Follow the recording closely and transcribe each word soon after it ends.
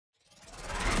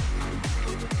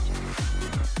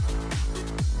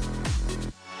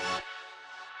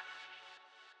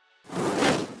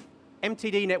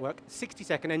MTD Network,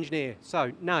 60-second engineer.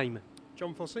 So, name?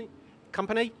 John Fossey.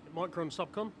 Company? Micron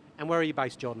Subcon. And where are you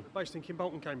based, John? Based in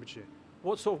Kimbolton, Cambridgeshire.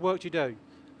 What sort of work do you do?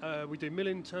 We do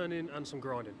milling, turning and some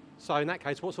grinding. So, in that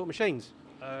case, what sort of machines?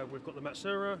 We've got the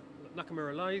Matsuura,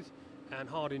 Nakamura lathe and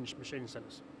hard-hinge machining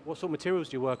centres. What sort of materials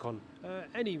do you work on?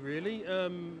 Any really,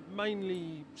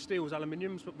 mainly steels,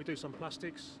 aluminiums, but we do some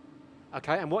plastics.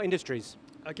 Okay, and what industries?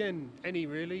 Again, any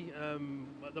really.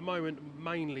 At the moment,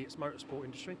 mainly it's motorsport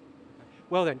industry.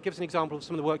 Well then, give us an example of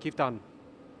some of the work you've done.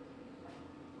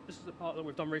 This is the part that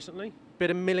we've done recently. Bit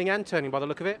of milling and turning by the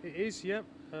look of it. It is, yeah.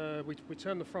 We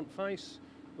turn the front face,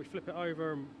 we flip it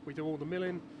over and we do all the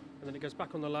milling, and then it goes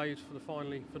back on the lathe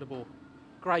for the bore.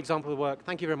 Great example of the work.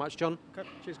 Thank you very much, John. Okay,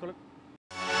 cheers, Colin.